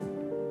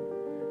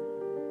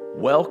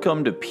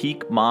Welcome to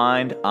Peak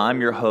Mind. I'm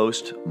your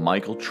host,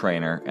 Michael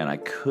Trainer, and I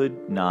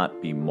could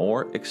not be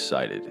more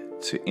excited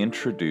to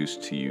introduce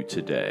to you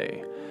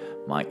today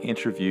my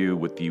interview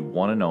with the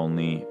one and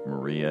only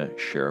Maria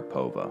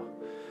Sharapova.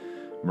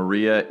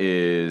 Maria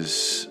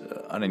is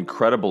an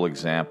incredible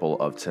example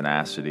of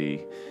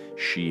tenacity.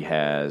 She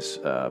has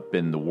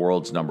been the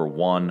world's number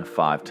one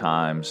 5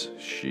 times.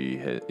 She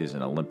is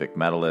an Olympic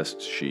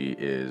medalist. She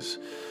is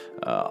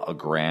a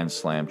Grand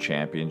Slam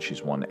champion.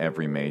 She's won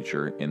every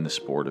major in the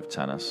sport of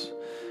tennis.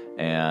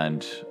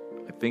 And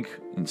I think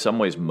in some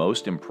ways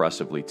most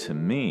impressively to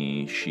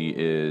me, she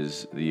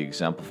is the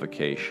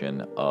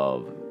exemplification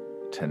of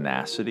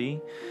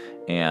tenacity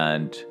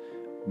and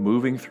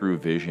moving through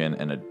vision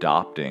and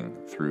adopting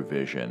through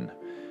vision,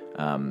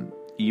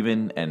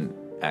 even and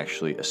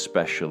actually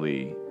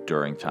especially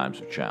during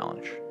times of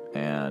challenge.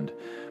 And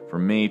for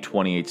me,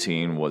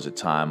 2018 was a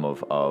time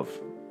of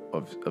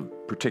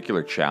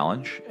particular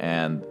challenge,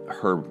 and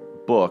her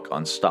book,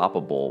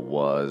 Unstoppable,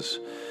 was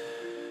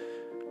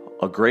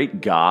a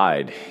great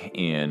guide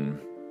in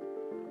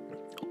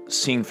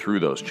seeing through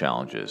those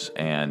challenges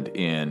and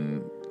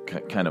in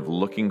kind of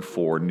looking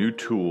for new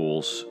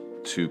tools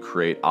to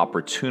create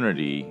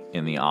opportunity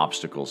in the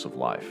obstacles of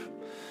life.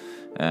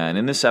 And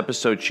in this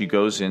episode, she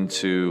goes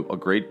into a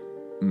great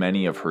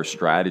many of her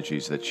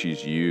strategies that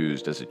she's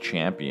used as a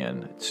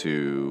champion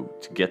to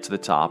get to the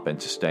top and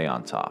to stay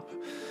on top.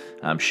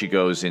 She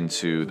goes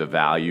into the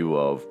value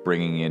of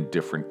bringing in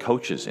different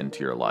coaches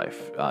into your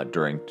life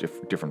during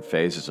different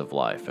phases of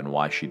life and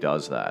why she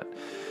does that.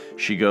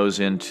 She goes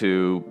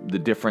into the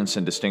difference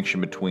and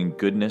distinction between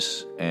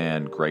goodness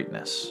and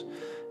greatness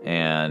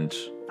and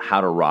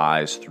how to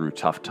rise through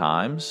tough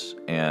times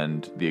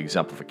and the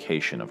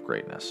exemplification of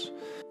greatness.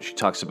 She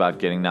talks about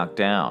getting knocked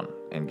down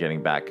and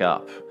getting back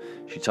up.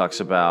 She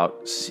talks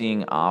about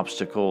seeing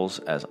obstacles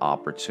as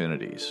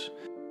opportunities.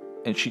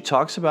 And she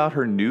talks about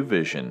her new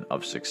vision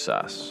of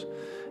success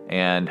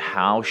and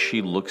how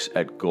she looks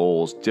at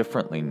goals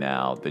differently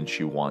now than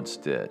she once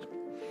did.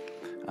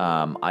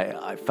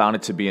 I found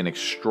it to be an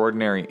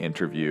extraordinary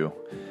interview.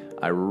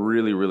 I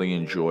really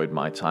enjoyed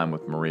my time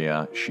with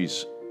Maria.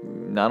 She's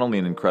not only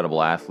an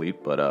incredible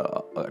athlete, but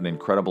an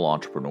incredible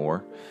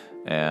entrepreneur,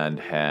 and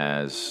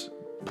has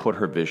put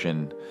her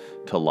vision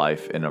to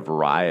life in a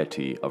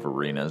variety of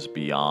arenas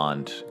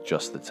beyond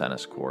just the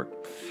tennis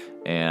court.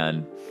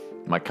 And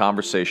my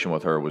conversation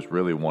with her was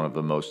really one of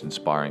the most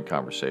inspiring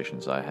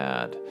conversations I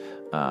had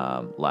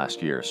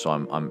last year. So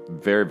I'm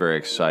very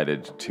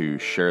excited to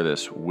share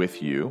this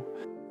with you.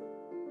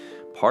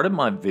 Part of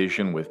my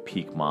vision with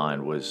Peak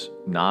Mind was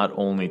not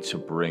only to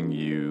bring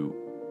you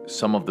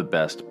some of the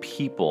best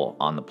people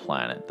on the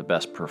planet, the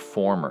best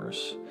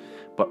performers,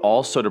 but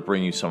also to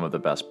bring you some of the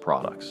best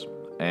products.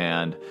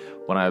 And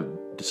when I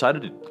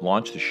decided to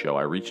launch the show,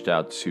 I reached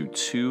out to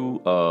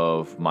 2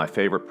 of my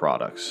favorite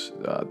products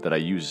that I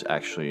use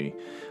actually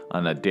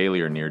on a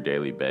daily or near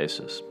daily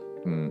basis,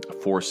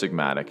 Four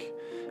Sigmatic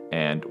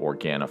and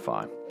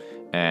Organifi.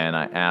 And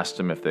I asked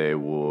them if they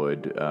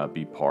would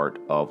be part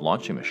of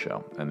launching the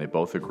show, and they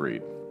both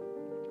agreed.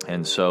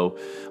 And so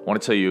I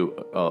want to tell you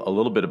a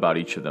little bit about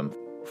each of them.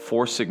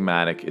 Four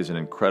Sigmatic is an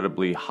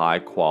incredibly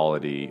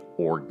high-quality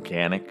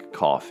organic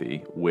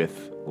coffee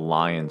with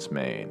lion's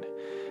mane.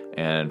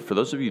 And for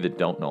those of you that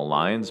don't know,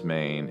 lion's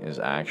mane is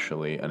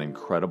actually an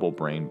incredible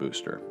brain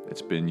booster.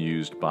 It's been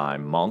used by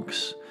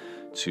monks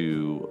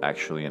to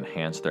actually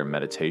enhance their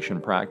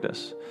meditation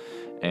practice.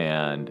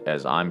 And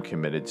as I'm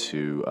committed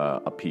to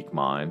a peak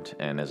mind,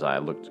 and as I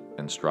look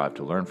and strive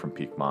to learn from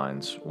peak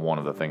minds, one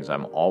of the things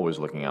I'm always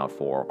looking out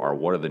for are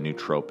what are the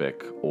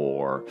nootropic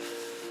or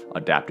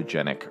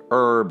adaptogenic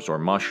herbs or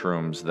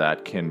mushrooms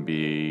that can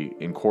be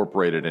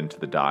incorporated into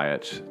the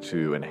diet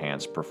to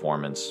enhance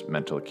performance,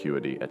 mental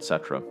acuity,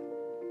 etc.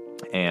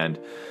 And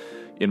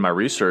in my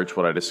research,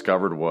 what I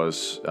discovered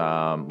was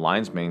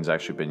lion's mane's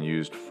actually been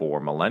used for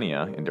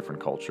millennia in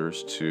different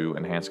cultures to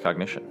enhance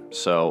cognition.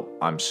 So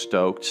I'm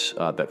stoked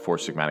that Four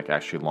Sigmatic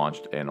actually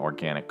launched an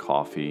organic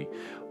coffee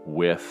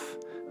with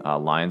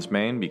lion's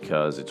mane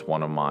because it's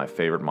one of my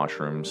favorite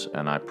mushrooms,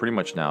 and I pretty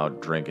much now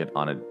drink it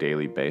on a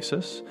daily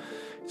basis.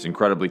 It's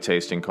incredibly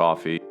tasting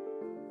coffee.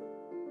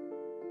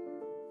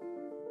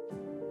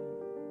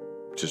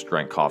 Just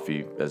drank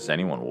coffee as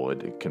anyone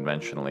would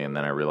conventionally, and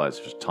then I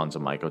realized there's tons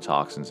of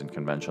mycotoxins in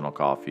conventional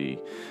coffee,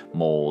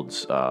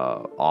 molds,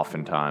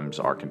 oftentimes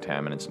are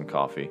contaminants in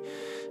coffee.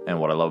 And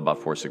what I love about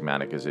Four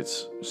Sigmatic is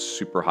it's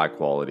super high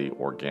quality,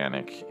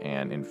 organic,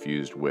 and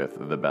infused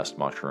with the best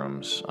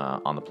mushrooms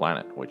on the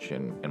planet, which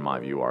in my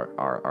view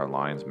are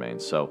lion's mane.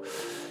 So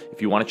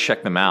if you want to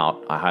check them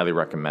out, I highly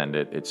recommend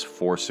it. It's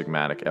Four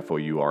Sigmatic,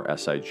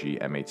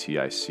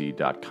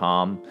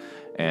 FOURSIGMATIC.com.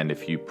 And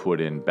if you put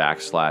in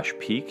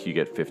 /peak, you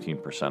get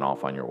 15%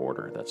 off on your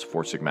order. That's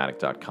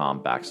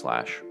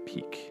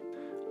foursigmatic.com/peak.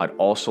 I'd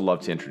also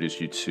love to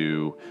introduce you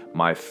to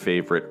my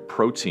favorite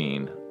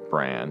protein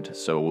brand.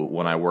 So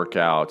when I work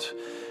out,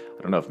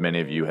 I don't know if many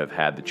of you have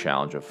had the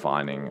challenge of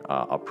finding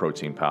a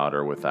protein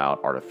powder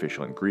without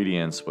artificial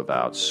ingredients,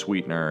 without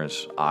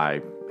sweeteners.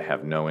 I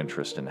have no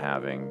interest in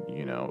having,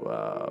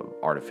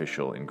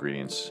 artificial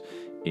ingredients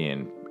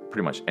in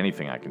pretty much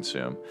anything I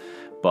consume.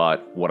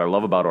 But what I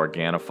love about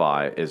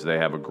Organifi is they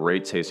have a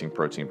great tasting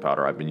protein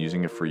powder. I've been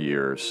using it for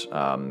years.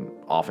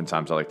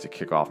 Oftentimes I like to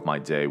kick off my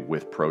day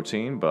with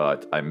protein,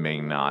 but I may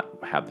not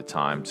have the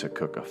time to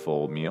cook a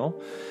full meal.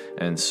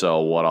 And so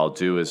what I'll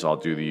do is I'll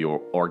do the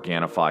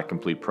Organifi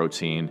Complete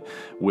Protein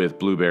with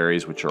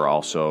blueberries, which are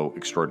also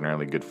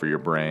extraordinarily good for your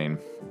brain.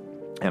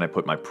 And I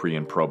put my pre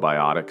and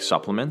probiotic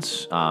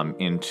supplements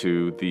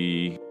into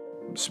the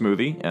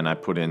smoothie, and I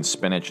put in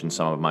spinach and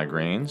some of my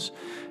grains,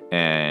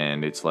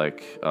 and it's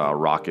like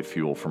rocket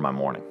fuel for my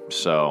morning.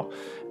 So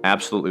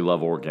absolutely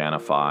love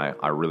Organifi.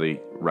 I really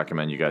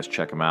recommend you guys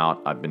check them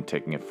out. I've been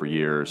taking it for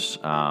years,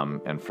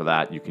 and for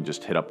that you can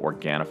just hit up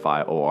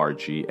Organifi,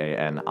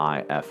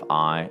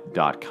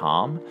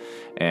 ORGANIFI.com,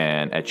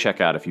 and at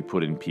checkout if you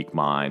put in Peak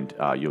Mind,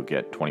 you'll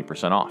get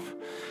 20% off.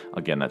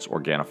 Again, that's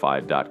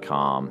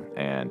Organifi.com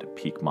and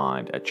Peak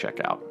Mind at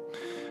checkout.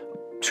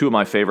 Two of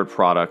my favorite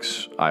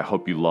products. I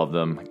hope you love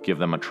them. Give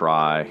them a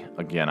try.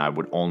 Again, I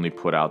would only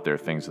put out there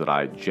things that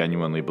I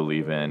genuinely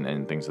believe in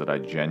and things that I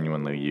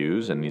genuinely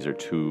use, and these are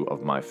two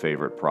of my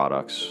favorite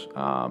products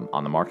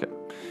on the market.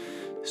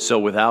 So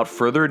without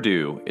further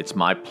ado, it's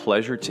my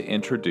pleasure to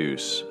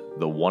introduce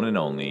the one and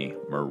only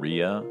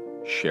Maria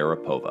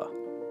Sharapova.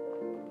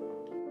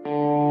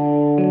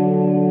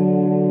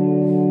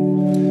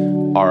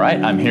 All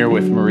right, I'm here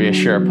with Maria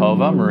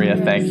Sharapova. Maria,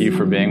 yes. Thank you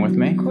for being with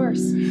me. Of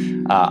course.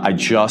 I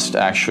just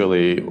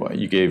actually,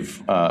 you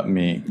gave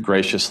me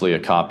graciously a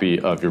copy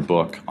of your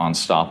book,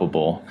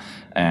 Unstoppable,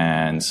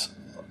 and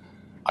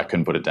I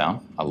couldn't put it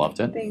down. I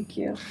loved it. Thank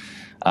you.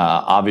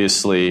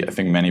 Obviously, I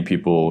think many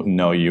people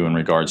know you in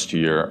regards to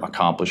your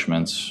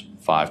accomplishments,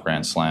 5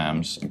 Grand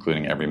Slams,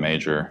 including every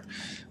major.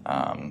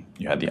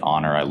 You had the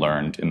honor, I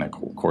learned in the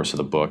course of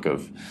the book,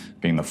 of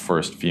being the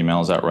first female,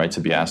 is that right,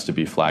 to be asked to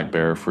be flag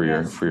bearer for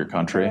your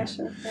country? Yes,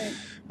 right.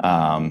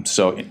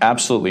 So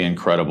absolutely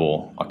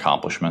incredible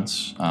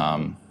accomplishments.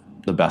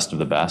 The best of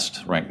the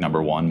best, ranked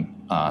number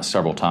 1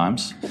 several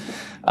times.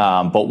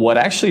 But what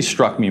actually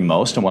struck me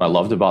most and what I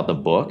loved about the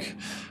book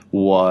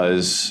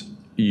was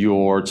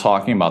you're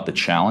talking about the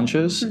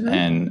challenges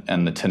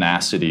and the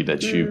tenacity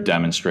that you've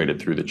demonstrated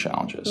through the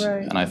challenges.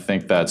 Right. And I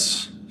think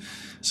that's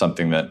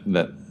something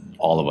that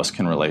all of us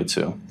can relate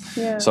to.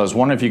 Yeah. So I was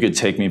wondering if you could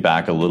take me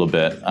back a little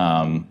bit.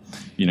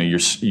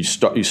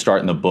 You start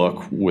in the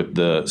book with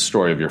the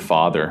story of your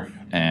father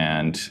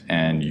and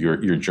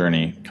your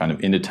journey kind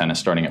of into tennis,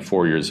 starting at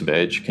 4 years of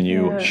age. Can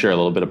you share a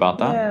little bit about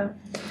that? Yeah.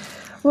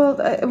 Well,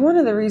 one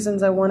of the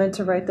reasons I wanted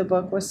to write the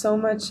book was so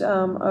much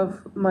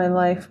of my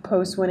life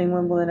post-winning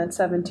Wimbledon at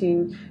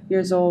 17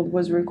 years old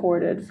was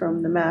recorded,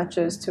 from the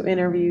matches to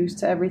interviews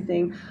to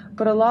everything.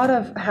 But a lot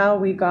of how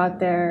we got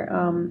there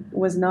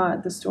was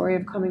not the story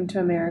of coming to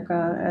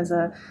America as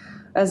a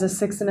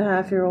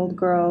 6.5-year-old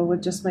girl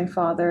with just my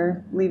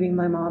father, leaving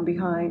my mom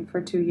behind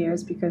for 2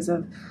 years because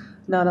of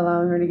not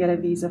allowing her to get a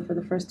visa for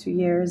the first 2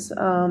 years.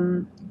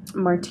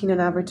 Martina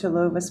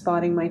Navratilova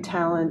spotting my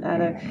talent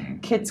at a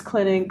kids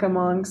clinic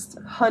amongst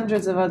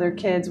hundreds of other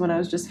kids when I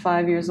was just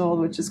 5 years old,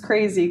 which is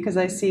crazy because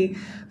I see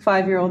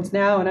 5-year-olds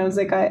now and I was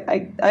like,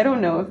 I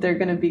don't know if they're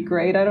going to be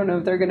great. I don't know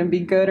if they're going to be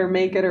good or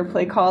make it or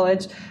play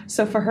college.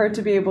 So for her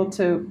to be able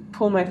to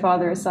pull my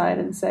father aside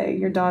and say,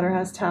 your daughter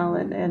has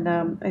talent and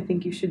I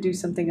think you should do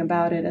something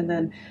about it. And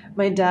then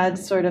my dad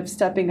sort of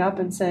stepping up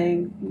and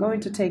saying, I'm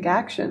going to take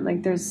action.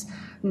 Like, there's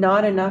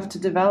not enough to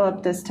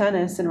develop this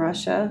tennis in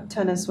Russia.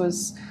 Tennis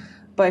was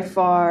by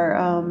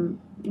far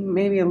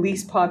maybe a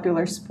least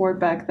popular sport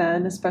back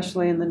then,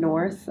 especially in the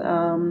north.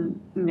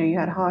 You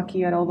had hockey,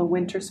 you had all the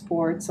winter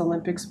sports,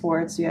 Olympic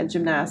sports, you had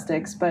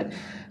gymnastics, but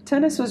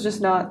tennis was just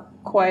not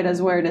quite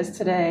as where it is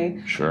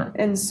today. Sure.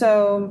 And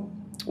so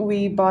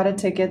we bought a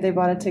ticket. They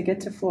bought a ticket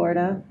to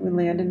Florida. We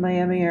landed in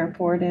Miami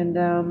Airport,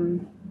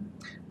 and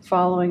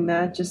following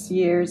that, just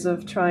years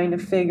of trying to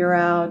figure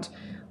out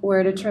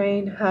where to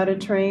train, how to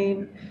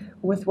train,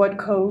 with what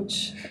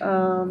coach.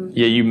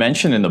 You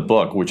mentioned in the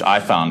book, which I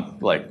found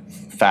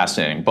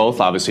fascinating, both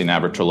obviously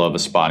Navratilova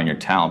spotting your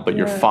talent, but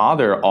your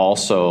father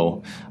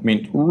also,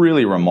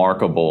 really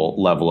remarkable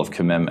level of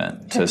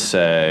commitment to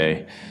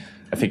say,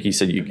 I think he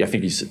said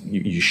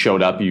you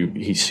showed up.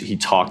 He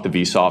talked the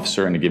visa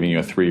officer into giving you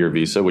a 3-year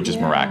visa, which is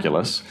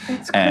miraculous.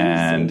 It's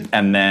crazy.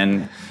 And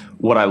then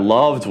what I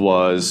loved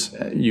was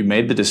you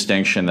made the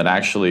distinction that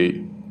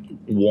actually,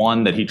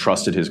 one, that he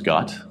trusted his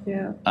gut,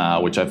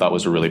 which I thought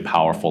was a really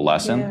powerful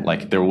lesson.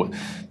 Yeah.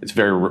 It's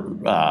very,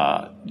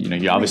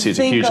 obviously it's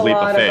a huge leap of faith. We think a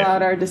lot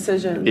about our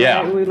decisions,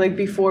 right? We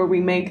before we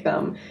make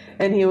them.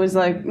 And he was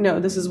like, no,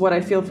 this is what I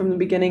feel from the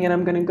beginning and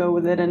I'm going to go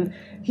with it. And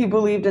he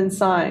believed in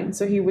signs.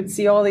 So he would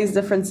see all these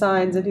different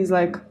signs and he's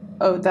like,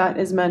 oh, that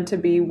is meant to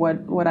be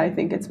what I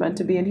think it's meant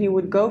to be. And he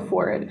would go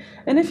for it.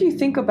 And if you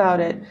think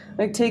about it,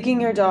 like taking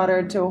your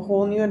daughter to a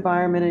whole new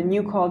environment, a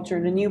new culture,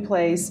 in a new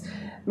place,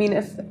 mean,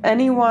 if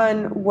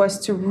anyone was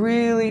to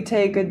really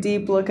take a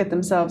deep look at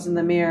themselves in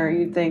the mirror,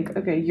 you'd think,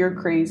 okay, you're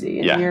crazy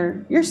and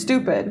you're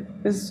stupid.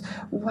 Because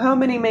how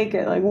many make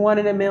it? Like 1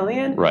 in a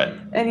million? Right.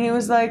 And he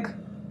was like,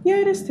 yeah,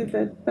 it is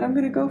stupid, but I'm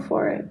going to go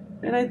for it.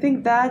 And I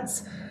think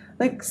that's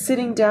like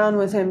sitting down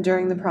with him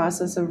during the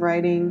process of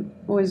writing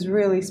was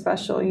really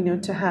special,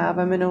 to have.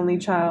 I'm an only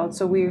child,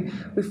 so we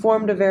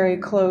formed a very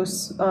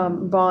close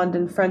bond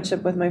and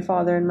friendship with my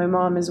father and my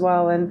mom as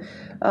well.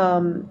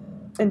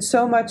 And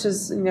so much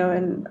as,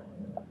 and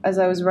as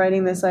I was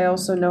writing this, I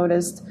also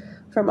noticed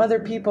from other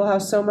people how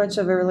so much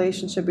of a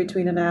relationship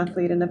between an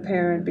athlete and a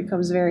parent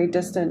becomes very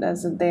distant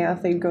as the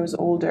athlete goes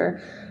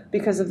older,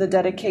 because of the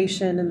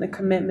dedication and the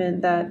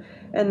commitment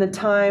and the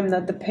time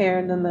that the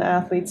parent and the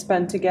athlete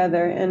spend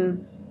together.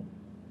 And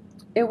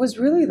it was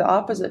really the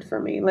opposite for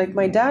me. Like,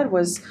 my dad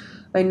was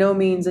by no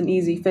means an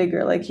easy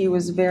figure. Like, he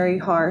was very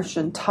harsh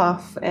and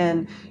tough,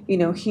 and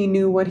he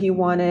knew what he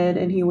wanted,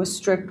 and he was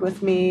strict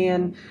with me,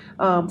 and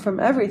from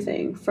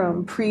everything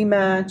from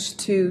pre-match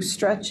to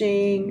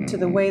stretching to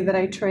the way that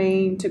I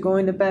trained to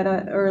going to bed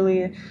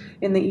early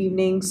in the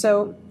evening.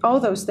 So all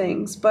those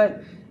things.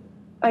 But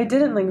I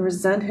didn't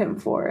resent him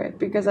for it,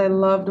 because I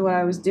loved what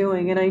I was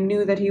doing, and I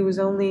knew that he was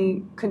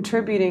only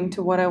contributing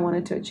to what I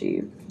wanted to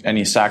achieve. And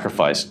he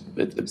sacrificed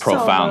it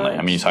profoundly. I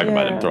mean, you talk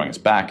about him throwing his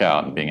back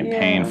out and being in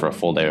pain for a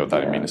full day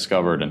without it being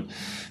discovered. And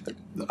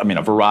I mean,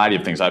 a variety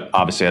of things. I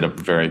obviously had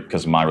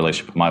because of my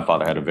relationship with my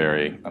father, had a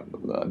very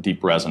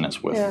deep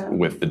resonance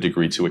with the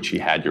degree to which he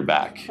had your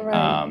back.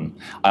 Right.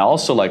 I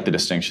also like the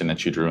distinction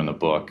that you drew in the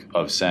book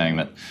of saying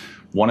that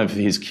one of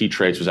his key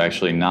traits was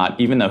actually not,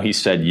 even though he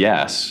said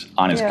yes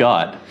on his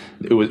gut,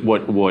 it was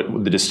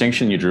what the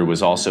distinction you drew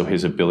was also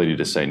his ability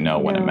to say no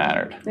when it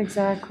mattered.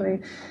 Exactly.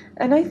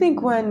 And I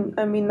think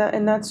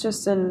that's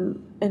just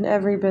in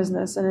every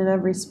business and in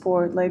every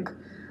sport. Like,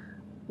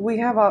 we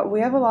have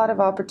a lot of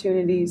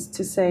opportunities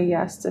to say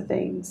yes to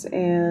things,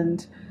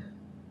 and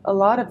a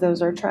lot of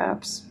those are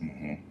traps.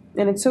 Mm-hmm.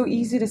 And it's so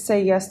easy to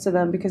say yes to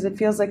them because it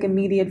feels like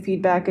immediate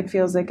feedback. It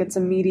feels like it's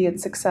immediate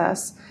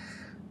success,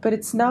 but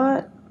it's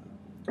not.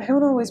 I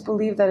don't always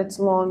believe that it's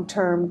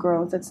long-term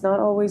growth. It's not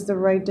always the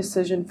right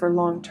decision for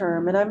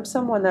long-term. And I'm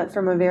someone that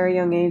from a very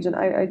young age, and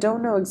I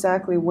don't know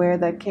exactly where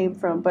that came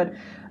from, but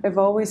I've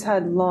always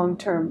had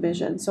long-term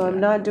vision. So I'm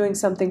not doing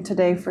something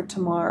today for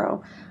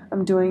tomorrow.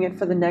 I'm doing it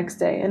for the next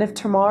day. And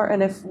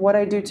if what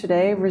I do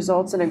today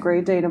results in a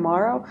great day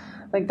tomorrow,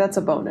 that's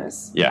a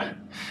bonus. Yeah.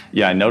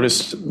 Yeah, I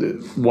noticed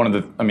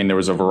there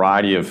was a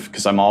variety of,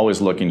 because I'm always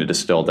looking to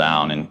distill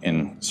down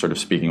in sort of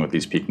speaking with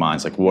these peak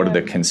minds, what are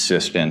the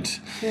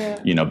consistent,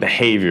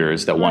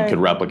 behaviors that one could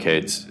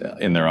replicate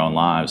in their own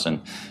lives.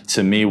 And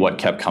to me, what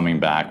kept coming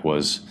back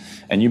was,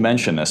 and you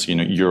mentioned this,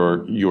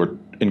 your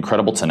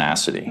incredible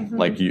tenacity,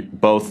 mm-hmm.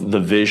 Both the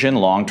vision,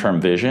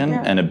 long-term vision,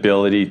 and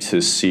ability to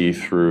see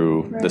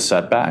through the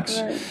setbacks.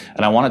 Right.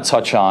 And I want to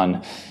touch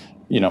on,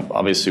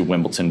 obviously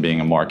Wimbledon being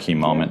a marquee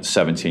moment,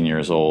 17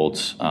 years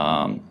old,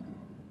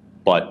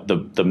 but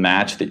the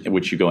match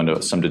which you go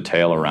into some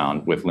detail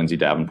around with Lindsay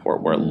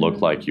Davenport, where it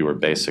looked like you were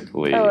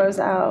basically... I was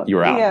out. You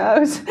were out. Yeah, I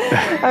was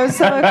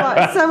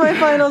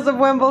semifinals of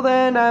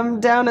Wimbledon. I'm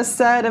down a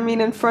set.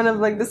 In front of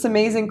this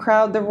amazing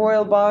crowd. The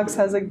Royal Box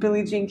has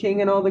Billie Jean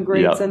King and all the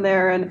greats in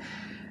there, and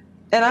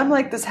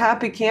I'm this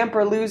happy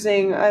camper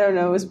losing. I don't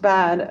know. It was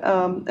bad.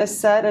 A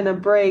set and a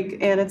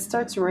break, and it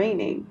starts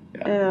raining.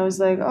 And I was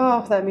like,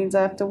 oh, that means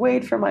I have to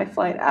wait for my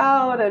flight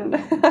out. And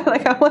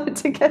I wanted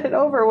to get it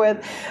over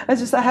with.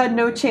 I had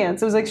no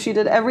chance. It was she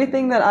did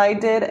everything that I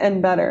did and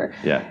better.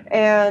 Yeah.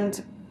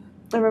 And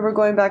I remember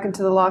going back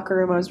into the locker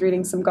room. I was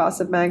reading some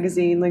gossip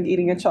magazine,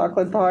 eating a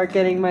chocolate bar,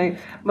 getting my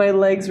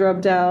legs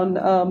rubbed down.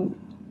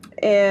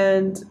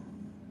 And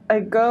I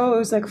go, it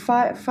was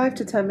 5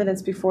 to 10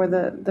 minutes before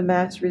the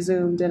match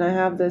resumed. And I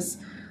have this.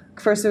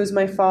 First, it was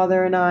my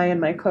father and I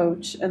and my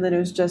coach, and then it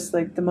was just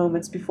the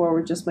moments before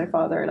were just my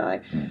father and I.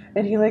 Mm-hmm.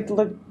 And he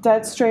looked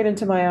dead straight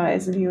into my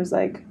eyes, and he was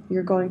like,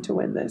 "You're going to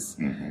win this."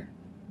 Mm-hmm.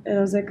 And I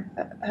was like,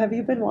 "Have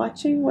you been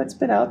watching what's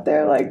been out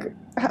there?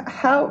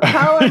 How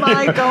am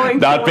I going to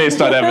Not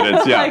based on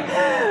evidence,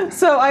 yeah.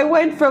 So I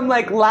went from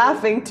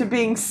laughing to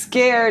being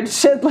scared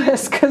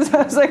shitless, because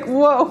I was like,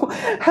 whoa,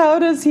 how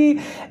does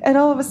he? And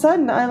all of a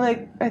sudden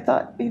I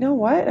thought, you know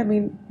what?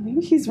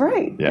 Maybe he's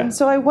right. Yeah. And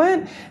so I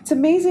went. It's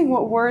amazing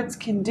what words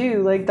can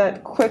do,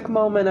 that quick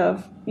moment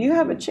of, you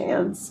have a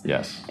chance.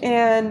 Yes.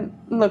 And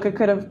look, it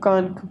could have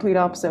gone complete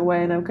opposite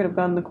way, and I could have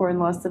gone to the court and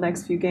lost the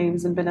next few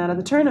games and been out of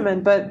the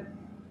tournament, but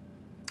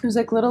it was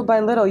little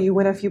by little, you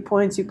win a few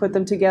points, you put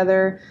them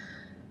together,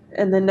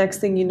 and the next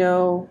thing you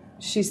know,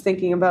 she's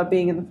thinking about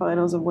being in the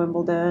finals of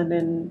Wimbledon,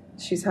 and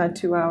she's had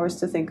 2 hours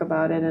to think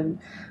about it, and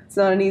it's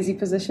not an easy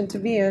position to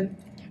be in.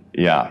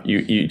 Yeah,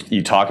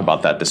 you talk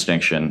about that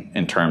distinction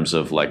in terms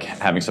of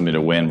having something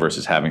to win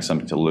versus having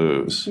something to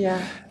lose.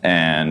 Yeah.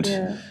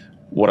 And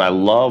what I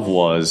love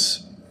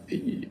was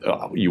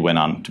you went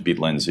on to beat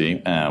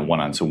Lindsay,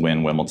 went on to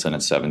win Wimbledon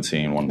at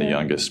 17, one of the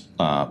youngest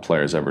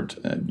players ever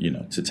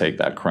to take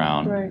that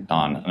crown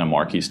on a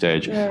marquee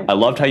stage. Right. I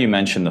loved how you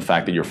mentioned the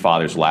fact that your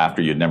father's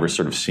laughter you'd never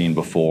sort of seen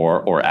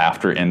before or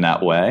after in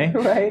that way,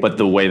 but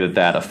the way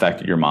that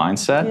affected your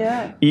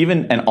mindset.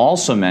 And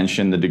also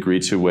mentioned the degree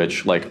to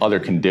which like other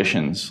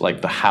conditions,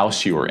 like the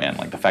house you were in,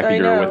 like the fact that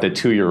you were with a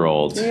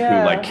 2-year-old who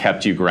like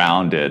kept you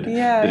grounded,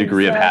 the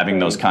degree of having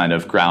those kind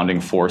of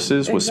grounding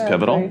forces was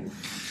pivotal.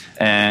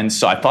 And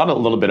so I thought a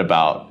little bit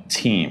about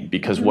team,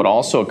 because what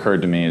also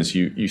occurred to me is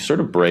you sort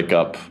of break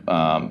up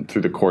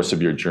through the course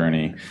of your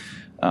journey.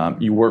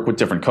 You work with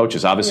different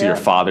coaches. Obviously, your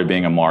father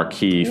being a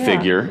marquee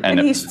figure. And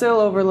he still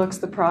overlooks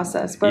the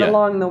process. But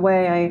along the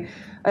way,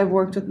 I've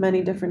worked with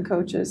many different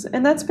coaches.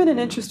 And that's been an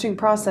interesting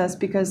process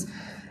because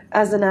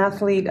as an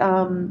athlete,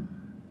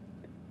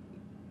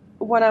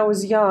 when I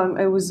was young,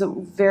 it was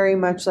very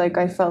much like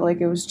I felt like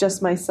it was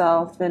just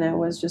myself and it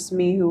was just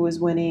me who was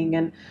winning.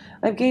 And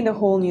I've gained a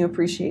whole new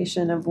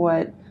appreciation of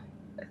what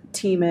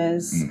team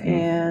is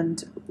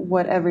and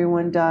what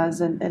everyone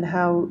does and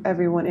how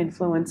everyone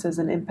influences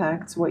and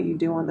impacts what you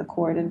do on the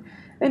court. And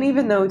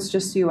even though it's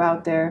just you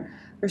out there,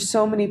 there's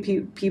so many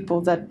people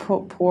that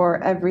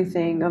pour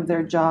everything of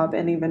their job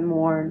and even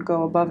more and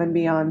go above and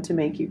beyond to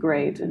make you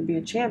great and be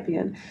a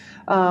champion.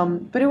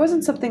 But it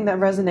wasn't something that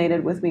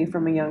resonated with me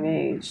from a young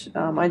age.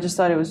 I just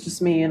thought it was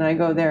just me and I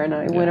go there and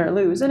I win or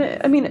lose.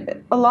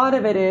 And a lot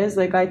of it is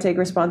like I take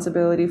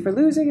responsibility for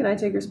losing and I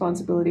take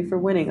responsibility for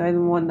winning. I'm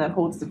the one that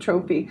holds the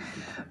trophy.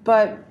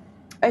 But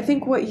I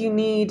think what you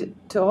need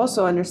to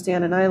also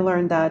understand, and I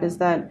learned that, is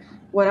that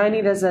what I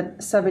need as a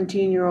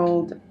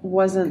 17-year-old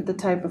wasn't the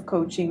type of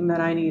coaching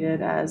that I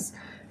needed as,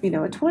 a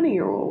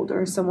 20-year-old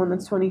or someone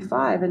that's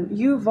 25. And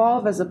you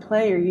evolve as a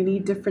player. You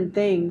need different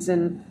things.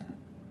 And,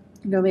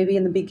 maybe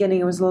in the beginning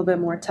it was a little bit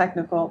more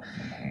technical.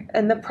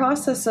 And the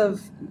process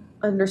of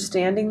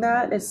understanding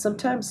that, it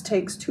sometimes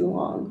takes too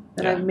long.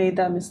 And I've made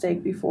that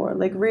mistake before.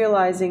 Like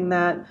realizing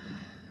that,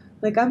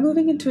 like I'm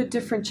moving into a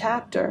different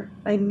chapter.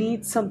 I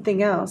need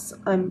something else.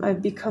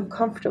 I've become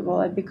comfortable.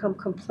 I've become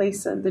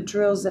complacent. The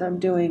drills that I'm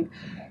doing,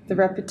 the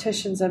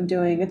repetitions I'm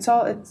doing,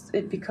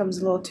 it becomes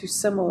a little too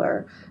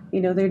similar.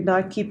 They're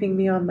not keeping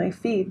me on my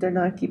feet. They're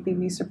not keeping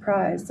me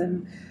surprised.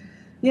 And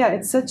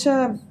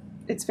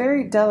it's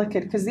very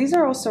delicate because these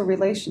are also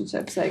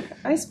relationships. Like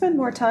I spend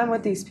more time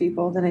with these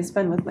people than I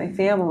spend with my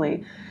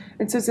family.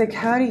 And so it's like,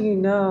 how do you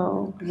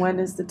know when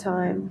is the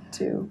time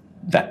to...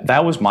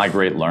 That was my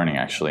great learning,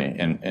 actually,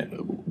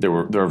 and there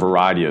are a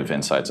variety of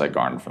insights I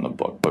garnered from the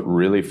book. But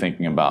really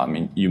thinking about,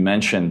 you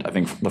mentioned, I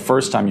think the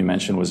first time you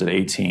mentioned was at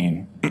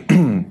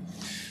 18.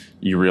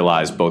 You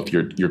realized both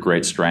your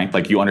great strength,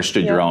 like you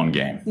understood your own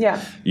game.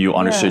 Yeah. You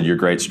understood your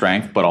great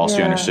strength, but also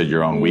you understood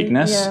your own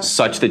weakness,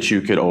 such that you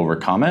could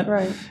overcome it.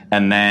 Right.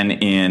 And then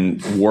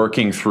in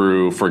working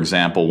through, for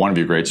example, one of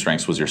your great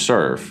strengths was your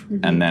serve.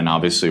 And then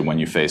obviously when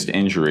you faced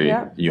injury,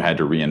 you had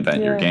to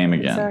reinvent your game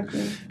again.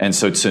 Exactly. And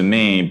so to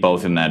me,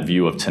 both in that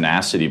view of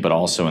tenacity, but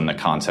also in the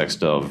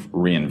context of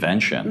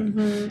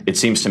reinvention, it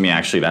seems to me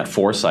actually that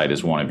foresight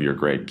is one of your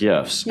great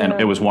gifts. And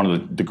it was one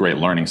of the great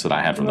learnings that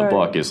I had from the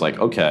book is like,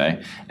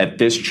 okay, at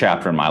this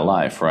chapter in my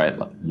life, right,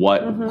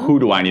 who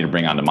do I need to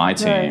bring onto my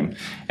team?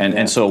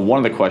 And so one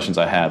of the questions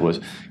I had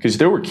was, because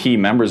there were key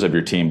members of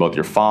your team, both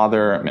your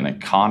father, and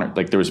Connor,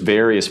 like there was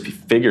various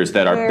figures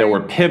that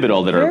were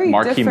pivotal, that are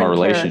marquee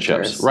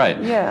relationships.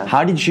 Right. Yeah.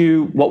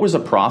 What was the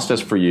process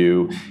for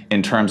you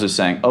in terms of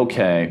saying,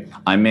 okay,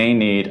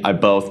 I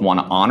both want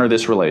to honor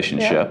this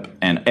relationship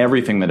and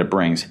everything that it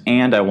brings,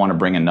 and I want to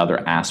bring another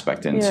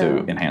aspect in to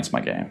enhance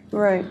my game?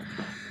 Right.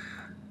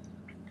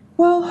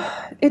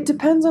 Well, it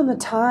depends on the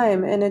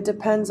time, and it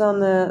depends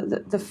on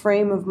the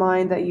frame of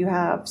mind that you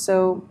have.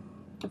 So,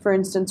 for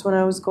instance, when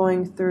I was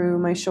going through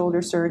my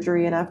shoulder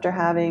surgery and after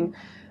having,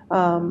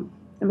 I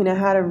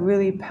had a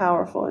really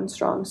powerful and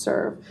strong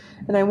serve.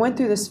 And I went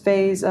through this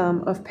phase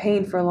of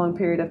pain for a long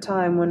period of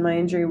time when my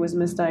injury was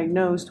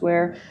misdiagnosed,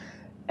 where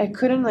I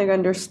couldn't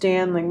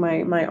understand,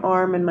 my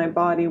arm and my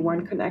body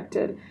weren't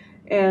connected.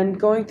 And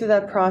going through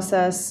that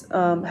process,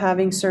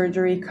 having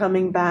surgery,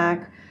 coming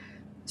back,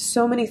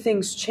 so many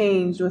things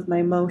changed with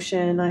my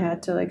motion. I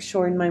had to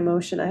shorten my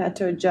motion. I had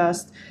to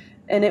adjust.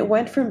 And it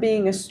went from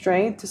being a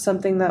strength to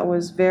something that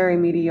was very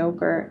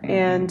mediocre.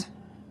 And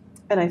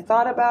I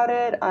thought about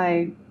it.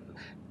 I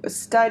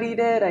studied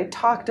it. I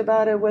talked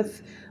about it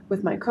with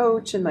my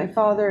coach and my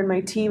father and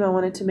my team. I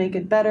wanted to make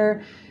it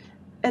better.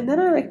 And then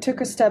I took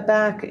a step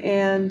back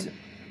and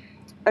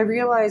I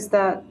realized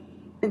that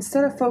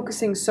instead of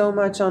focusing so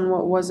much on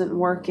what wasn't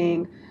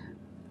working,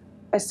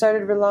 I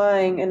started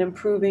relying and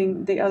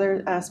improving the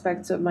other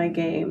aspects of my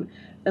game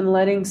and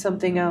letting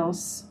something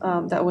else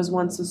that was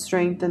once a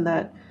strength and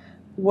that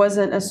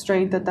wasn't a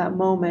strength at that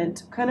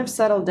moment kind of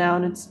settle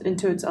down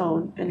into its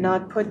own and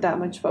not put that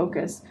much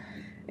focus.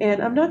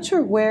 And I'm not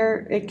sure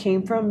where it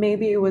came from.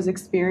 Maybe it was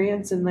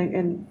experience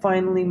and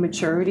finally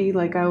maturity.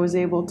 I was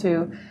able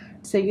to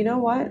say, you know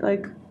what,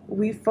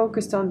 we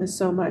focused on this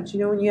so much.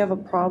 When you have a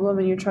problem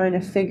and you're trying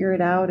to figure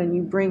it out and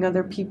you bring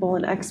other people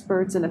and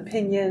experts and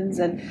opinions,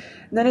 and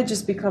then it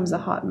just becomes a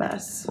hot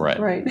mess.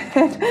 Right.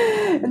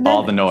 And then,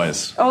 all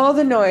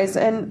the noise.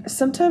 And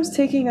sometimes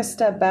taking a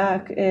step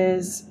back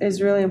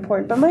is really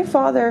important. But my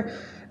father,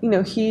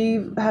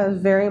 he has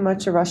very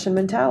much a Russian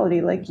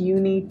mentality. Like, you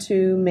need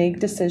to make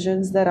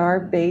decisions that are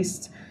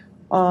based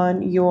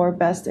on your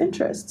best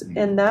interest.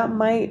 And that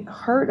might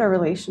hurt a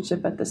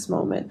relationship at this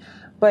moment.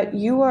 But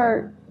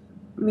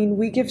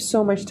we give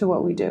so much to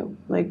what we do.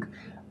 Like,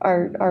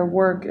 our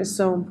work is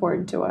so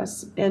important to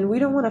us. And we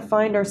don't want to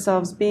find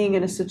ourselves being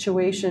in a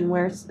situation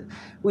where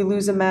we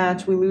lose a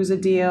match, we lose a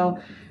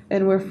deal,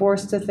 and we're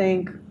forced to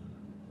think,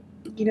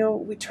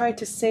 we tried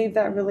to save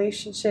that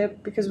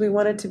relationship because we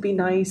want it to be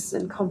nice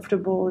and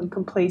comfortable and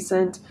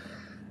complacent.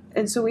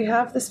 And so we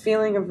have this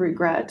feeling of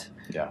regret.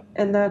 Yeah.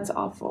 And that's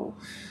awful.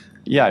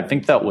 Yeah, I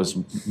think that was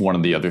one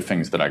of the other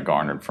things that I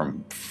garnered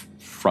from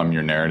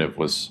your narrative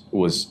was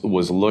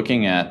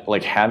looking at,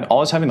 like,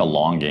 always having the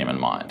long game in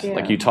mind. Yeah.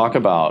 Like, you talk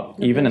about,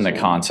 even in the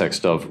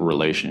context of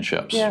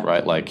relationships,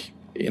 right? Like,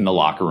 in the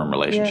locker room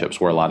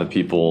relationships, where a lot of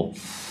people,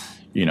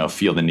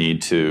 feel the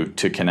need to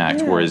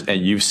connect, whereas,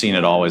 and you've seen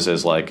it always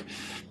as like,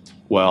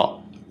 well,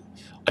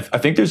 I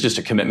think there's just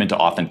a commitment to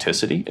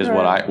authenticity is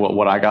what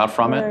I got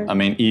from it. I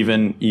mean,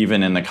 even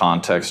in the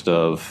context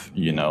of,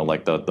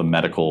 like the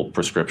medical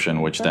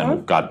prescription, which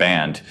then got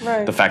banned,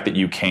 the fact that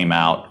you came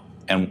out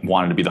and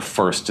wanted to be the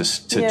first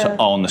to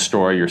own the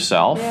story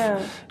yourself.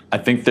 Yeah. I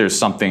think there's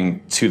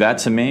something to that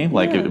to me.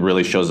 Like, it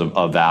really shows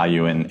a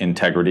value in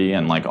integrity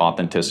and, like,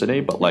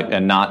 authenticity, but like,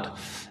 and not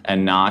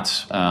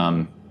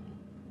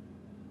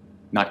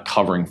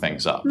covering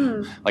things up.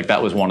 Like,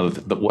 that was one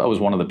of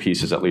the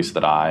pieces, at least,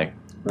 that I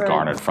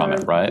garnered from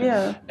it, right?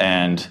 Yeah.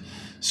 And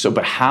so,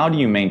 but how do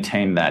you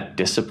maintain that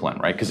discipline,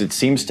 right? Because it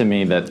seems to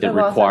me that it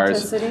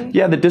requires,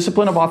 the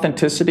discipline of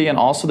authenticity, and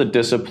also the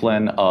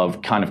discipline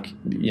of kind of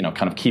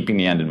keeping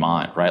the end in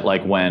mind, right?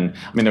 Like,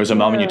 there was a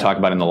moment you talk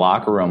about in the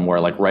locker room where,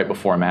 like, right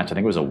before a match, I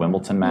think it was a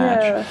Wimbledon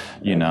match, I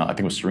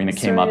think it was Serena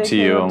came up to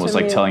you and was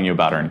like telling you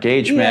about her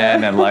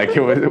engagement and, like,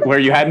 where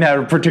you hadn't had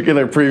a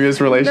particular previous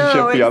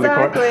relationship beyond the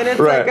court. And it's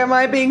like, am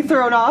I being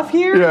thrown off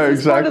here? Yeah,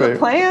 is this exactly. part of the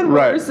plan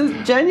versus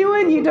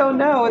genuine? You don't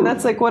know. And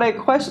that's, like, what I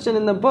question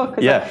in the book.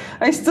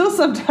 I still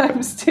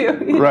sometimes do,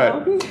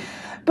 know?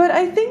 But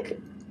I think,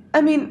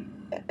 and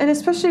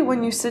especially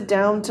when you sit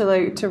down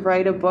to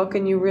write a book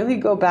and you really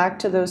go back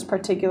to those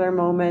particular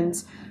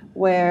moments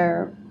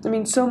where,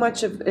 so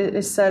much of it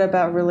is said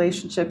about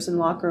relationships and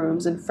locker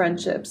rooms and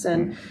friendships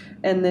and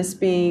this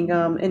being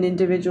an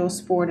individual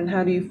sport, and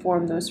how do you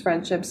form those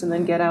friendships and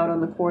then get out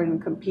on the court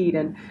and compete.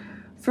 And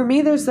for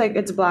me, there's, like,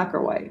 it's black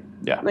or white.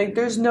 Yeah. Like,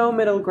 there's no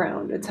middle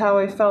ground. It's how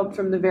I felt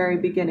from the very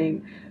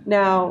beginning.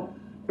 Now,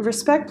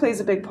 respect plays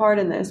a big part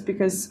in this,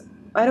 because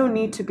I don't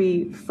need to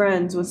be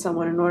friends with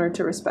someone in order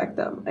to respect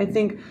them. I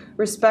think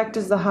respect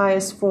is the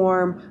highest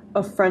form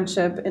of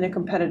friendship in a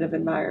competitive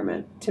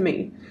environment, to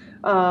me.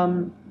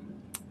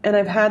 And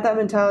I've had that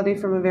mentality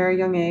from a very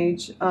young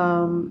age,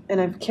 and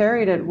I've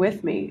carried it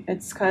with me.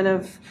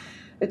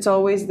 It's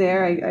always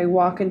there. I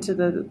walk into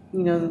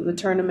the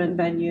tournament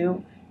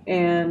venue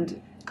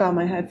and got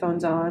my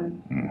headphones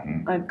on.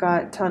 Mm-hmm. I've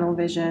got tunnel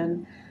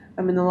vision.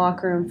 I'm in the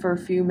locker room for a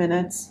few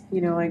minutes.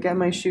 I get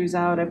my shoes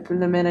out, I put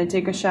them in, I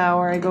take a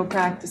shower, I go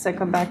practice, I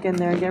come back in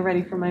there, I get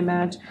ready for my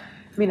match.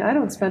 I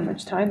don't spend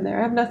much time there.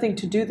 I have nothing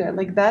to do there.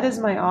 Like, that is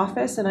my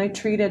office, and I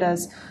treat it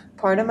as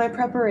part of my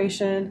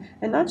preparation,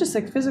 and not just,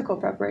 like, physical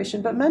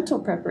preparation, but mental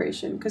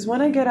preparation. Because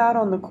when I get out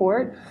on the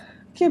court,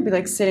 I can't be,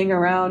 like, sitting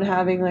around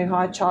having, like,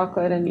 hot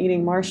chocolate and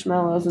eating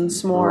marshmallows and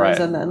s'mores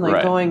and then,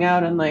 like, going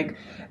out and, like,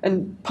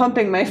 and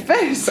pumping my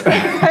fist. There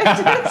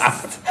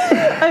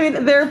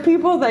are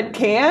people that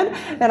can,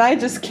 and I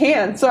just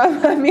can't. So,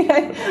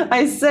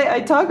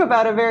 I talk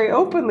about it very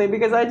openly,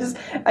 because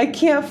I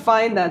can't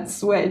find that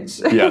switch.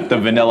 Yeah, the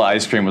vanilla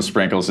ice cream with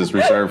sprinkles is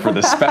reserved for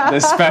this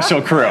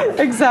special crew.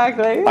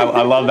 Exactly.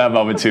 I love that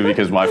moment, too,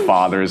 because my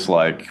father's,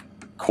 like,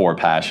 core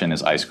passion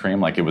is ice cream.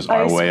 Like, it was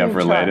our way of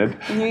related.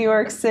 New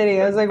York City.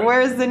 I was like,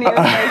 where's the nearest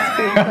ice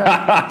cream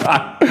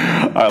truck?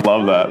 I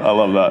love that.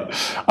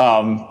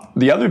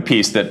 The other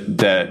piece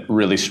that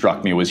really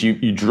struck me was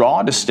you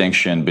draw a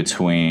distinction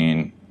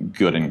between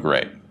good and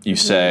great. You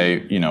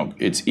say,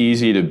 it's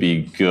easy to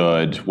be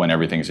good when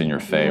everything's in your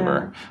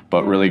favor,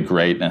 but really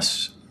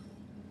greatness,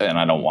 and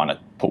I don't want to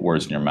put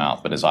words in your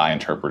mouth, but as I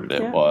interpreted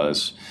it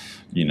was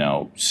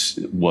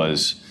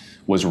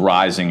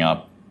rising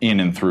up in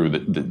and through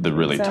the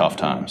really tough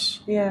times.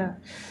 Yeah,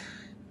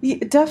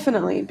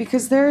 definitely.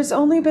 Because there's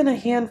only been a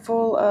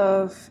handful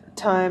of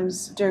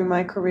times during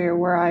my career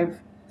where I've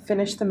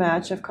finished the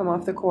match, I've come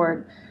off the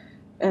court,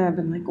 and I've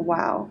been like,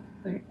 wow,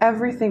 like,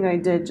 everything I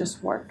did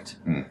just worked.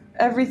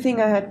 Everything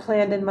I had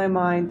planned in my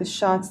mind, the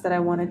shots that I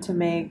wanted to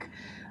make,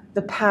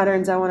 the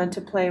patterns I wanted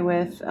to play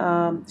with,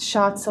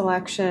 shot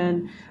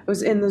selection, I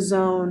was in the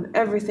zone,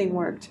 everything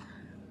worked.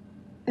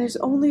 There's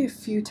only a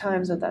few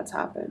times that's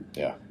happened.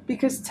 Yeah.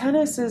 Because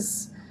tennis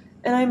is,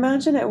 and I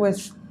imagine it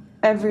with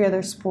every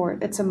other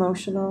sport. It's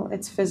emotional,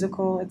 it's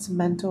physical, it's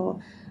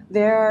mental.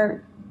 There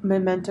are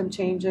momentum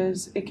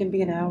changes. It can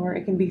be an hour,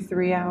 it can be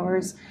 3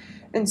 hours.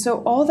 And so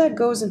all that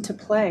goes into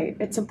play.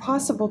 It's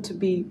impossible to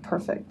be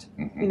perfect.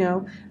 You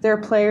know, there are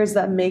players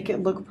that make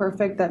it look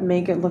perfect, that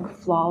make it look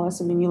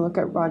flawless. I mean, you look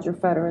at Roger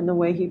Federer and the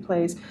way he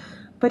plays,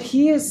 but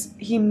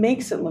he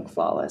makes it look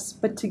flawless.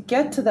 But to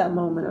get to that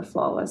moment of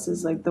flawless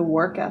is like the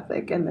work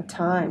ethic and the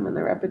time and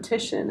the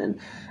repetition and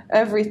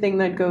everything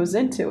that goes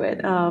into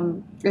it,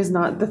 is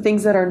not the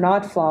things that are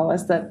not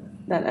flawless that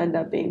end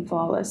up being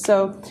flawless.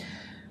 So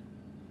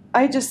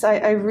I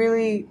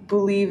really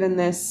believe in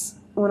this.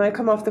 When I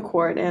come off the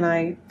court and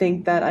I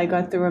think that I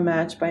got through a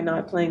match by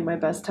not playing my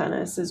best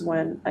tennis is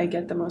when I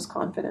get the most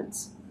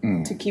confidence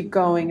to keep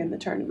going in the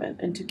tournament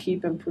and to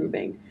keep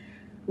improving.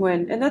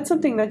 And that's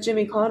something that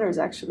Jimmy Connors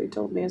actually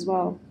told me as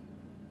well.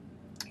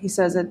 He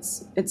says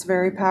it's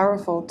very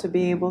powerful to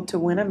be able to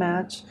win a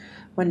match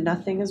when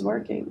nothing is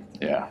working.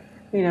 Yeah.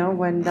 You know,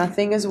 when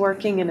nothing is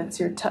working and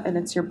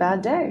it's your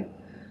bad day,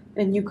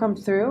 and you come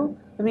through.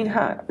 I mean,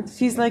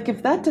 he's like,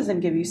 if that doesn't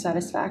give you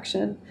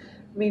satisfaction,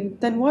 I mean,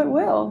 then what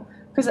will?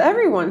 Because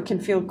everyone can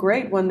feel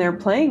great when they're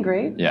playing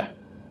great. Yeah.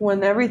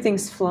 When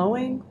everything's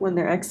flowing, when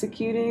they're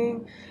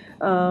executing.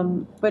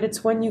 But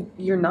it's when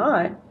you're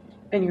not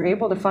and you're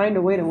able to find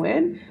a way to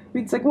win.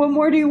 It's like, what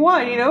more do you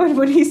want? You know, and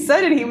when he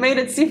said it, he made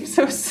it seem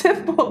so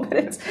simple, but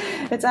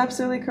it's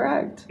absolutely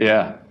correct.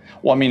 Yeah.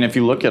 Well, I mean, if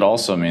you look at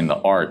also, I mean, the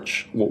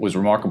arch, what was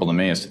remarkable to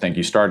me is to think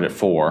you started at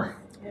 4,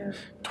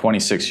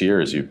 26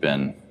 years you've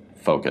been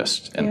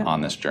focused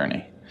on this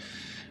journey.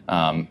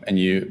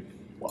 And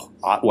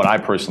what I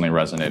personally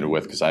resonated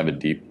with, because I have a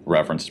deep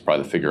reference, to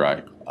probably the figure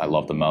I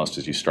love the most,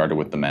 is you started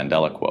with the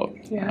Mandela quote,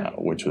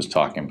 which was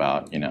talking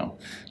about, you know,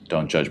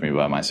 don't judge me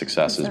by my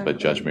successes, but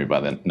judge me by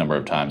the number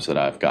of times that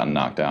I've gotten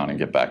knocked down and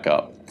get back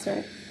up. That's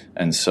right.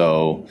 And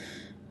so,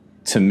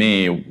 to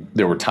me,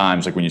 there were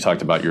times, like when you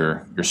talked about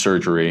your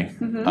surgery,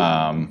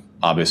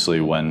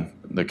 obviously when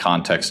the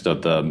context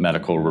of the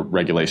medical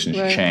regulations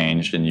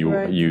changed and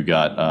you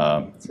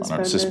got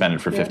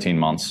suspended for 15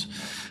 months.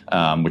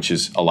 Which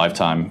is a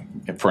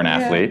lifetime for an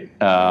athlete.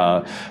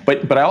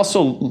 But I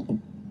also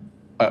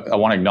I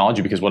want to acknowledge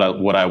you, because what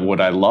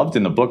I loved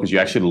in the book was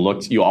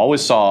you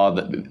always saw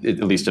that,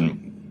 at least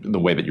in the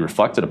way that you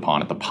reflected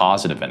upon it, the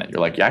positive in it. You're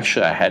like,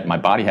 my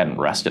body hadn't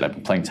rested. I've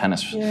been playing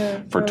tennis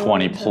for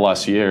 20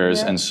 plus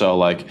years, and so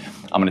like,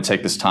 I'm going to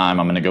take this time.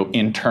 I'm going to go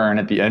intern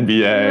at the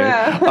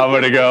NBA. I'm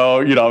going to go,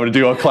 I'm going to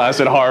do a class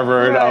at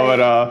Harvard. I'm going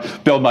to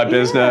build my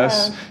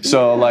business.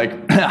 So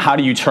like, how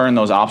do you turn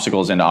those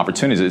obstacles into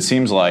opportunities? It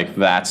seems like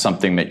that's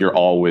something that you're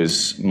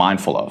always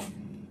mindful of.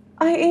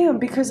 I am,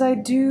 because I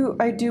do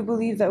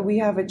believe that we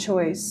have a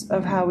choice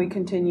of how we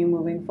continue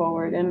moving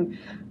forward. And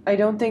I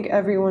don't think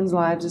everyone's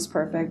lives is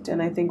perfect.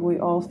 And I think we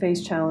all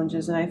face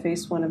challenges. And I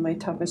faced one of my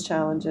toughest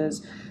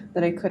challenges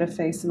that I could have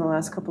faced in the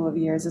last couple of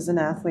years as an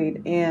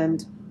athlete.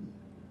 And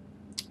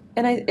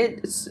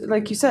it's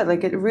like you said,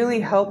 like it really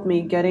helped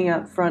me getting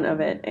out front of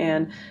it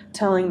and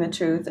telling the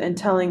truth and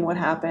telling what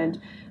happened.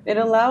 It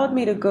allowed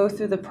me to go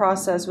through the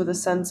process with a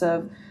sense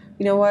of,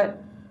 you know what?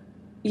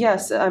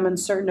 Yes, I'm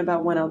uncertain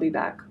about when I'll be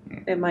back.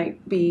 It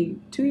might be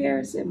 2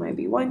 years, it might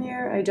be 1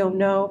 year, I don't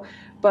know.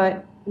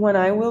 But when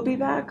I will be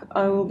back,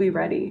 I will be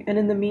ready. And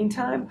in the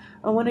meantime,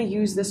 I want to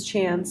use this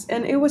chance.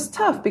 And it was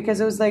tough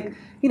because it was like,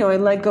 I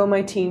let go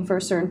my team for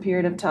a certain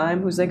period of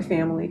time, who's like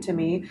family to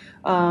me.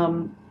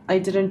 I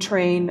didn't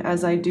train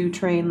as I do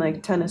train,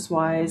 like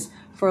tennis-wise,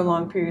 for a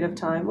long period of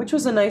time, which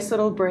was a nice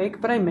little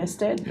break, but I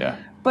missed it. Yeah.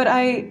 But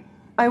I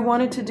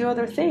wanted to do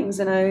other things,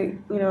 and I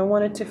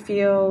wanted to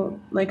feel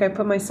like I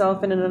put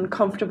myself in an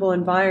uncomfortable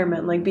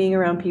environment, like being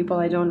around people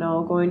I don't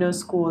know, going to a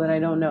school that I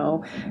don't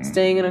know,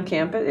 staying on a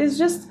campus. It's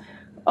just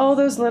all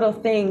those little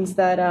things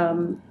that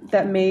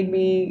made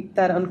me,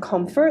 that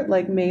uncomfort,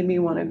 like made me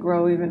want to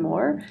grow even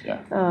more.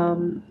 Yeah.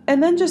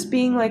 And then just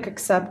being like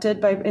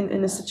accepted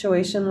in a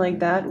situation like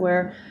that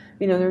where,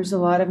 there's a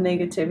lot of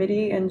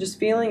negativity, and just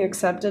feeling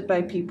accepted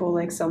by people,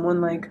 like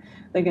someone like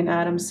an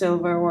Adam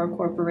Silver or a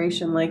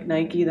corporation like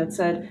Nike that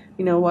said,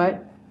 you know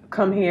what,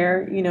 come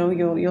here,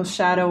 you'll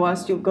shadow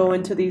us, you'll go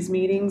into these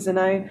meetings. And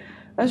I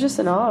was just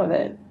in awe of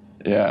it.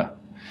 Yeah.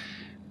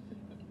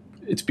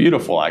 It's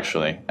beautiful,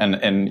 actually.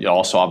 And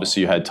also,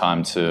 obviously, you had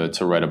time to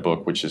write a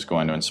book which is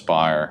going to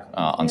inspire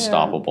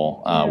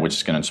Unstoppable, which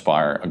is going to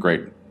inspire a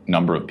great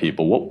number of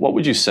people. What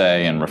would you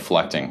say in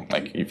reflecting?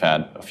 Like, you've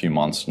had a few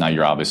months. Now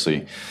you're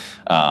obviously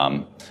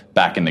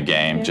back in the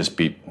game, just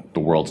beat the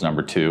world's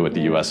number 2 at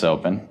the U.S.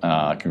 Open.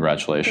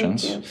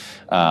 Congratulations. Thank you.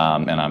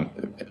 And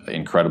I'm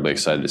incredibly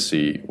excited to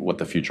see what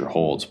the future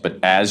holds. But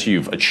as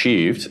you've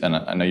achieved, and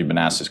I know you've been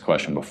asked this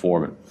question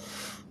before, but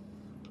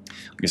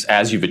I guess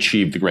as you've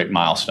achieved the great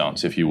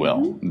milestones, if you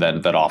will,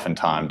 that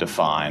oftentimes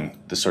define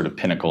the sort of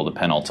pinnacle, the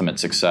penultimate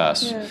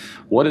success,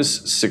 what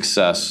does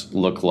success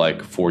look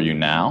like for you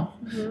now,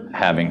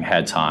 having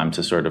had time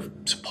to sort of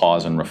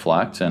pause and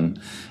reflect? And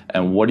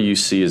what do you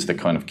see as the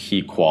kind of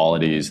key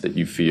qualities that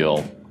you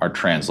feel are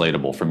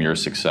translatable from your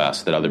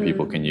success that other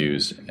people can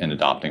use in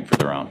adopting for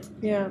their own?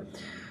 Yeah.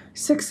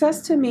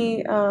 Success to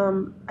me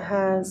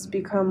has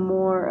become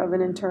more of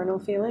an internal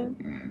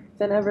feeling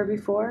than ever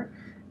before.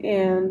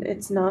 And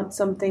it's not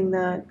something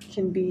that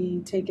can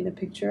be taken a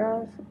picture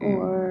of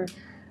or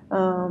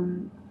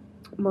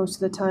most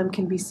of the time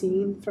can be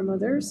seen from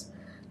others.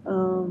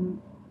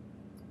 Um,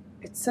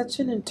 it's such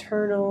an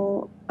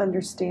internal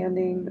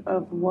understanding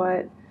of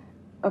what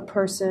a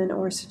person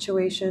or a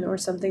situation or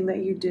something that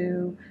you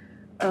do,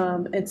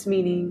 its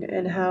meaning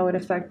and how it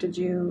affected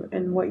you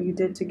and what you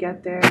did to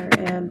get there.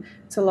 And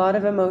it's a lot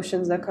of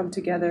emotions that come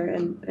together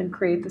and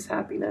create this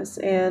happiness.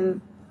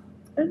 And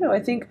I don't know, I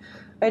think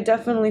I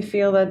definitely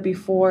feel that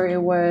before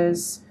it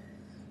was,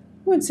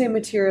 I wouldn't say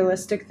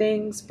materialistic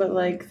things, but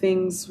like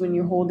things when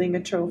you're holding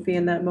a trophy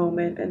in that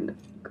moment. And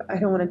I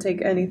don't want to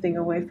take anything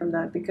away from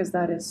that because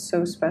that is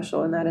so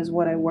special and that is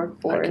what I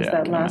work for, is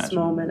that last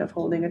moment of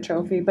holding a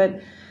trophy.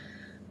 But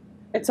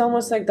it's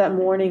almost like that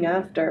morning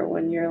after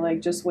when you're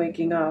like just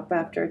waking up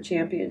after a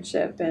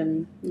championship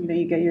and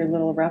you get your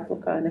little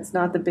replica and it's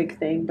not the big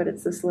thing, but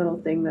it's this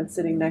little thing that's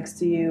sitting next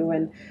to you,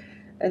 and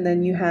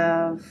then you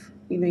have,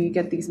 you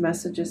get these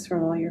messages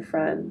from all your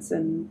friends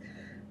and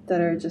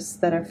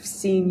that have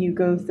seen you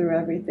go through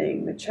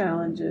everything, the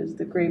challenges,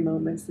 the great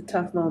moments, the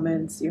tough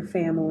moments, your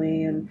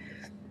family, and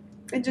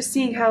just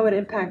seeing how it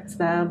impacts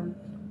them.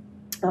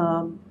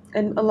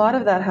 And a lot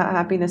of that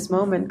happiness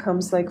moment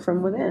comes like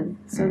from within.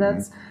 So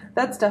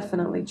that's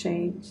definitely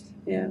changed.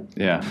 Yeah.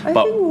 Yeah. I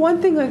think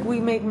one thing like we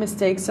make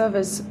mistakes of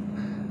is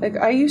like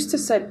I used to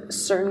set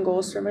certain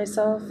goals for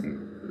myself,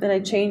 and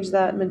I changed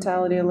that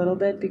mentality a little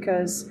bit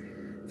because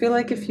I feel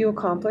like if you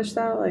accomplish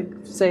that, like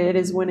say it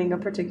is winning a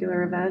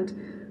particular event,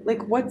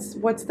 like what's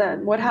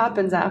then? What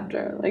happens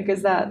after? Like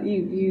is that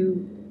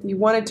you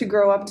wanted to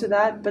grow up to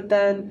that, but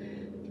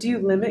then do you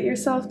limit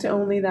yourself to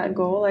only that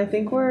goal? I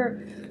think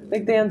we're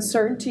like the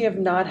uncertainty of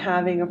not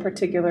having a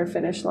particular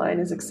finish line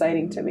is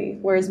exciting to me.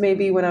 Whereas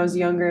maybe when I was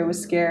younger, it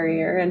was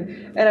scarier.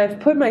 And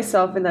I've put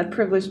myself in that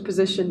privileged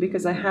position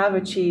because I have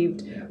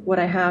achieved what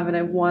I have and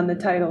I won the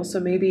title. So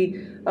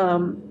maybe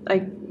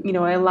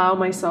I allow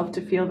myself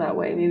to feel that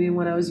way. Maybe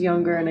when I was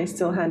younger and I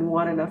still hadn't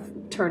won enough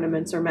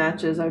tournaments or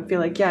matches, I would feel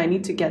like, yeah, I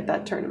need to get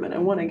that tournament. I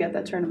want to get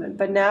that tournament.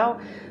 But now,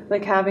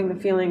 like having the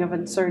feeling of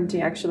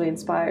uncertainty actually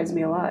inspires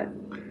me a lot.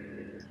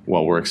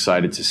 Well, we're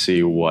excited to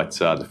see what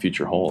the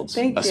future holds,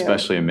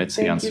 especially amidst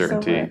the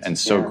uncertainty. And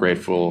so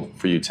grateful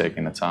for you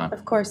taking the time.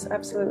 Of course,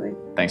 absolutely.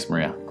 Thanks,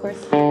 Maria. Of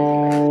course.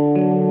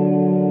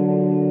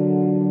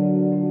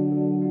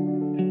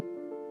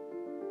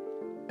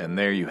 And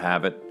there you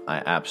have it.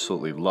 I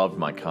absolutely loved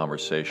my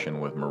conversation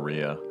with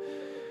Maria.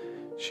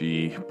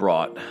 She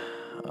brought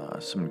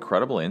some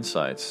incredible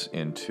insights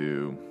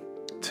into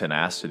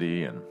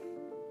tenacity and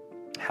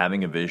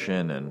having a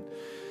vision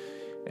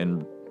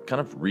and kind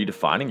of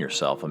redefining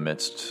yourself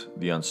amidst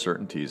the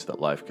uncertainties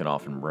that life can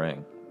often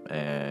bring.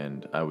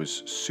 And I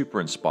was super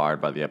inspired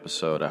by the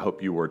episode. I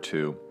hope you were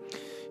too.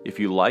 If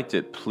you liked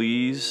it,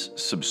 please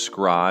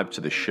subscribe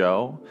to the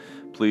show.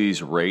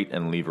 Please rate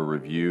and leave a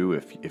review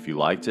if you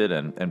liked it.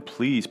 And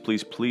please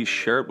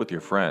share it with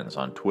your friends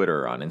on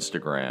Twitter, on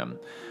Instagram,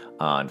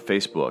 on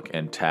Facebook,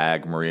 and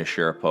tag Maria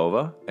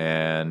Sharapova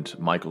and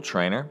Michael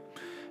Trainer.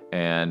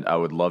 And I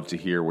would love to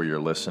hear where you're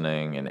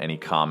listening and any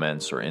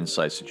comments or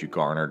insights that you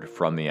garnered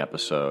from the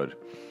episode.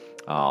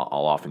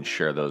 I'll often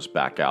share those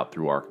back out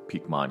through our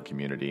Peak Mind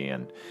community,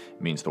 and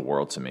it means the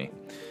world to me.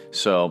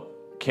 So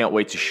can't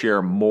wait to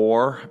share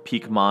more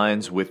Peak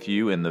Minds with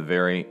you in the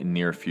very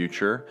near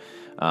future.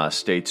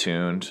 Stay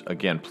tuned.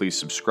 Again, please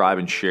subscribe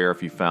and share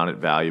if you found it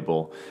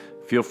valuable.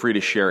 Feel free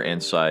to share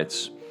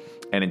insights.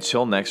 And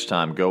until next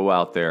time, go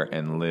out there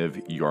and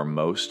live your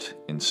most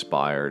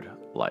inspired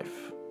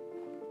life.